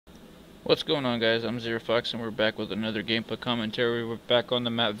What's going on, guys? I'm Zero Fox and we're back with another gameplay commentary. We're back on the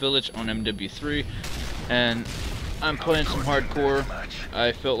map Village on MW3 and I'm playing some hardcore.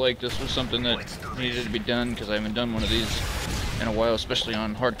 I felt like this was something that needed to be done because I haven't done one of these in a while, especially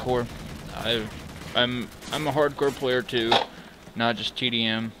on hardcore. I'm a hardcore player too, not just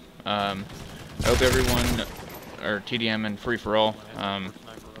TDM. I hope everyone, or TDM and free for all. I'm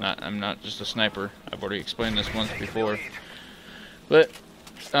not just a sniper. I've already explained this once before, but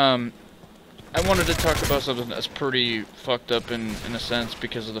I wanted to talk about something that's pretty fucked up in a sense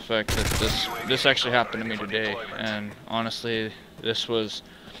because of the fact that this actually happened to me today, and honestly this was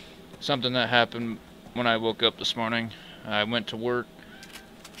something that happened when I woke up this morning. I went to work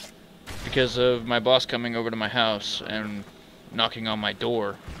because of my boss coming over to my house and knocking on my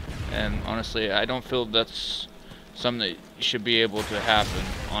door, and honestly I don't feel that's something that should be able to happen.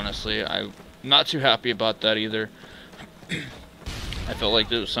 Honestly, I'm not too happy about that either. I felt like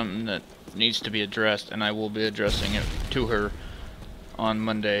there was something that needs to be addressed, and I will be addressing it to her on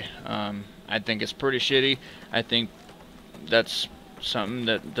Monday. I think it's pretty shitty. I think that's something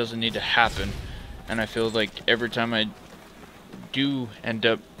that doesn't need to happen, and I feel like every time I do end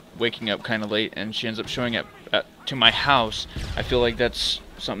up waking up kind of late and she ends up showing up to my house, I feel like that's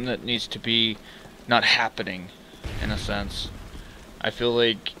something that needs to be not happening in a sense. I feel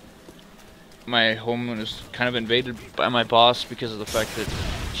like my home was kind of invaded by my boss because of the fact that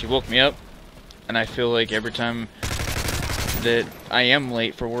she woke me up, and I feel like every time that I am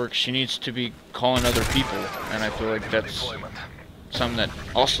late for work she needs to be calling other people, and I feel like that's something that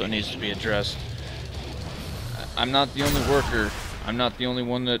also needs to be addressed. I'm not the only worker. I'm not the only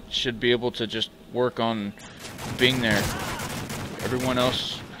one that should be able to just work on being there. Everyone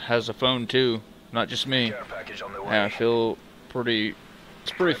else has a phone too, not just me. And I feel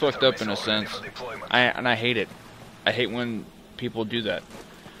it's pretty fucked up in a sense. And I hate it. I hate when people do that.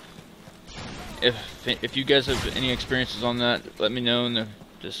 If you guys have any experiences on that, let me know in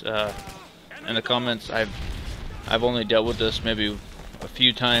the comments. I've only dealt with this maybe a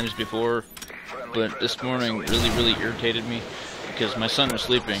few times before, but this morning really irritated me because my son was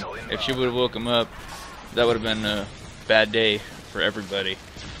sleeping. If she would have woke him up, that would have been a bad day for everybody.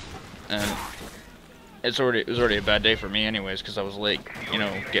 And it was already a bad day for me anyways because I was late, you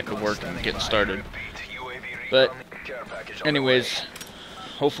know, getting to work and getting started. But anyways,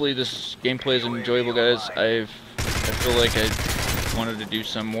 hopefully this gameplay is enjoyable, guys. I feel like I wanted to do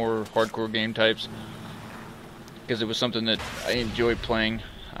some more hardcore game types because it was something that I enjoyed playing.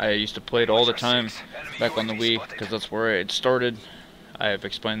 I used to play it all the time back on the Wii because that's where it started. I have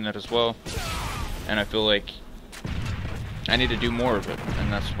explained that as well, and I feel like I need to do more of it,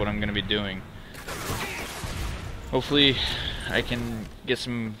 and that's what I'm going to be doing. Hopefully I can get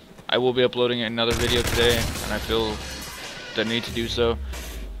some. I will be uploading another video today, and I feel the need to do so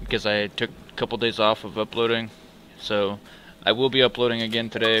because I took a couple days off of uploading, so I will be uploading again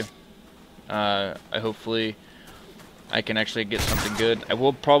today. Hopefully I can actually get something good. I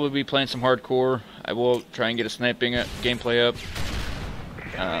will probably be playing some hardcore. I will try and get a sniping gameplay up,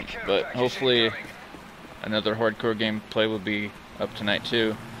 but hopefully another hardcore gameplay will be up tonight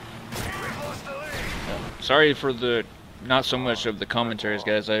too. Sorry for the not so much of the commentaries,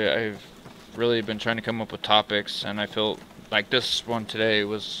 guys. I've really been trying to come up with topics, and I feel like this one today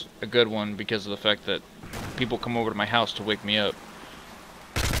was a good one because of the fact that people come over to my house to wake me up,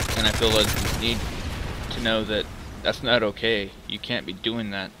 and I feel I need to know that that's not okay. You can't be doing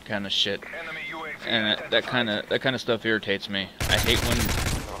that kind of shit, and that kind of stuff irritates me. I hate when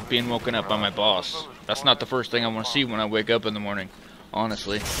being woken up by my boss. That's not the first thing I want to see when I wake up in the morning,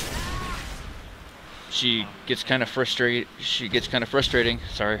 honestly. She gets kind of frustrating.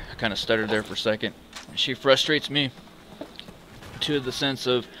 Sorry, I kind of stuttered there for a second. She frustrates me to the sense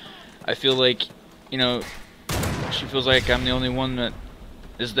of I feel like, you know, she feels like I'm the only one that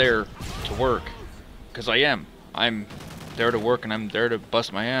is there to work, because I am. I'm there to work, and I'm there to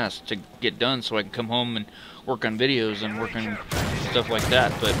bust my ass to get done so I can come home and work on videos and work on stuff like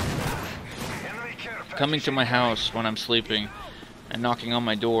that. But coming to my house when I'm sleeping and knocking on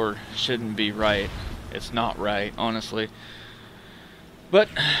my door shouldn't be right. It's not right, honestly. But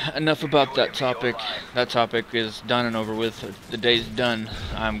enough about that topic. That topic is done and over with. The day's done.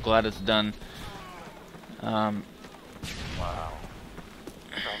 I'm glad it's done.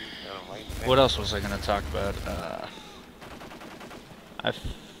 What else was I gonna talk about?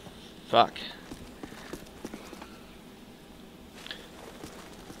 Fuck.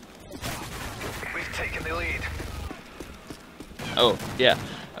 We've taken the lead. Oh, yeah.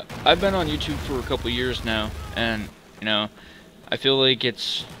 I've been on YouTube for a couple years now, and, you know, I feel like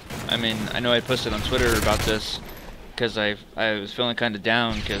I mean, I know I posted on Twitter about this, because I was feeling kind of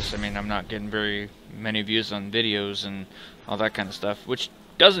down because I mean I'm not getting very many views on videos and all that kind of stuff, which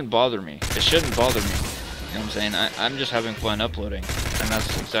doesn't bother me. It shouldn't bother me. You know what I'm saying? I'm just having fun uploading, and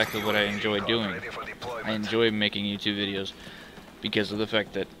that's exactly what I enjoy doing. I enjoy making YouTube videos because of the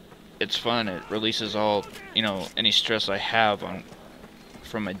fact that it's fun. It releases all, you know, any stress I have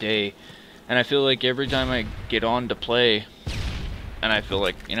from a day, and I feel like every time I get on to play, and I feel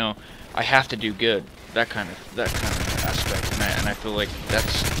like, you know, I have to do good. That kind of aspect, and I feel like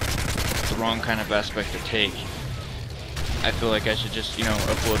that's the wrong kind of aspect to take. I feel like I should just, you know,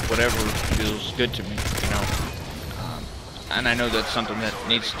 upload whatever feels good to me, you know. And I know that's something that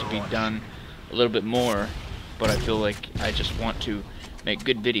needs to be done a little bit more, but I feel like I just want to make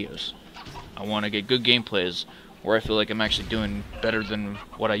good videos. I want to get good gameplays where I feel like I'm actually doing better than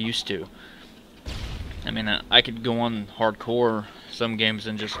what I used to. I mean, I could go on hardcore some games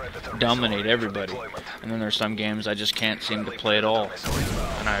and just dominate everybody, and then there's some games I just can't seem to play at all,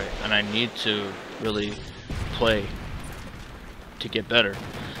 and I need to really play to get better,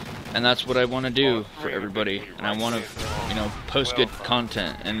 and that's what I want to do for everybody. And I want to, you know, post good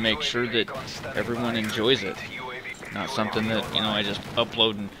content and make sure that everyone enjoys it, not something that, you know, I just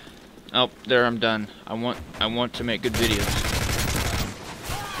upload and oh, there, I'm done. I want to make good videos.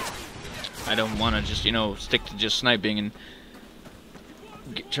 I don't want to just, you know, stick to just sniping and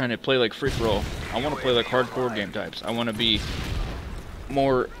trying to play like free-for-all. I want to play like hardcore game types. I want to be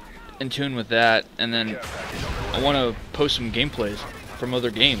more in tune with that, and then I want to post some gameplays from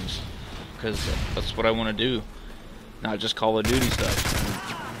other games, because that's what I want to do, not just Call of Duty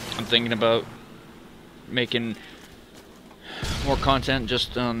stuff. I'm thinking about making more content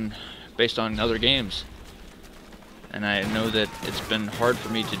just based on other games, and I know that it's been hard for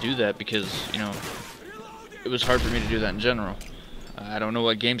me to do that because, you know, it was hard for me to do that in general. I don't know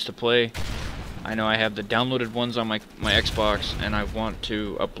what games to play. I know I have the downloaded ones on my Xbox, and I want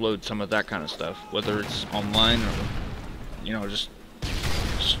to upload some of that kind of stuff, whether it's online or, you know, just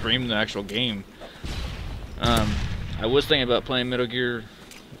stream the actual game. I was thinking about playing Metal Gear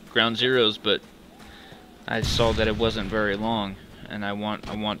Ground Zeroes, but I saw that it wasn't very long, and I want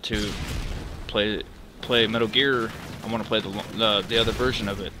to play Metal Gear. I want to play the other version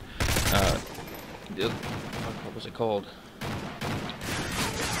of it. What was it called?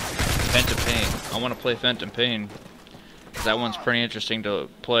 Phantom Pain. I want to play Phantom Pain, because that one's pretty interesting to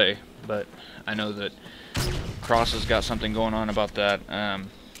play, but I know that Cross has got something going on about that, and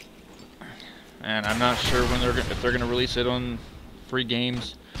I'm not sure when if they're gonna release it on free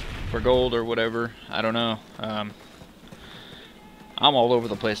games for gold or whatever. I don't know. I'm all over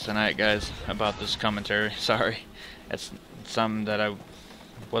the place tonight, guys, about this commentary. Sorry, it's something that I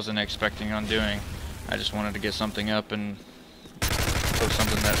wasn't expecting on doing. I just wanted to get something up and post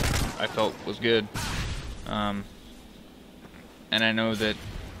something that I felt was good. And I know that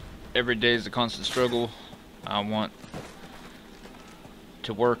every day is a constant struggle. I want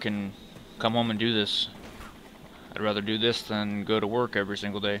to work and come home and do this. I'd rather do this than go to work every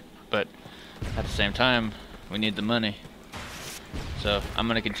single day, but at the same time, we need the money. So I'm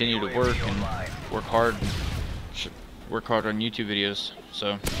gonna continue to work and work hard on YouTube videos.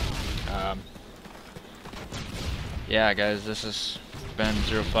 So yeah, guys, this has been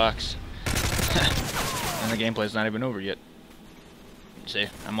Zero Fox, and the gameplay's not even over yet. See,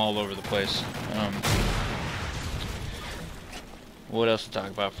 I'm all over the place. What else to talk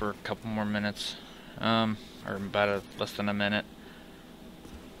about for a couple more minutes? Or about less than a minute.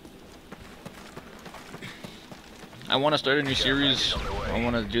 I want to start a new series. I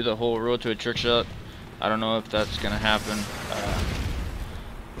want to do the whole Road to a Trick Shot. I don't know if that's gonna happen.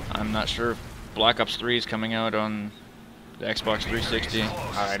 I'm not sure if Black Ops 3 is coming out on the Xbox 360.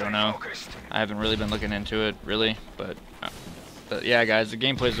 I don't know. I haven't really been looking into it, really. But yeah, guys, the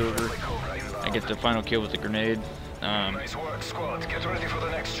gameplay's over. I get the final kill with the grenade.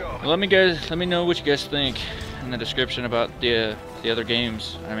 Let me know what you guys think in the description about the other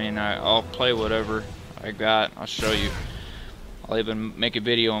games. I mean, I'll play whatever I got. I'll show you. I'll even make a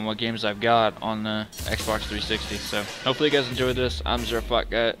video on what games I've got on the Xbox 360. So hopefully you guys enjoyed this. I'm Zero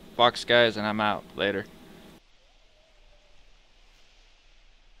Fox, guys, and I'm out. Later.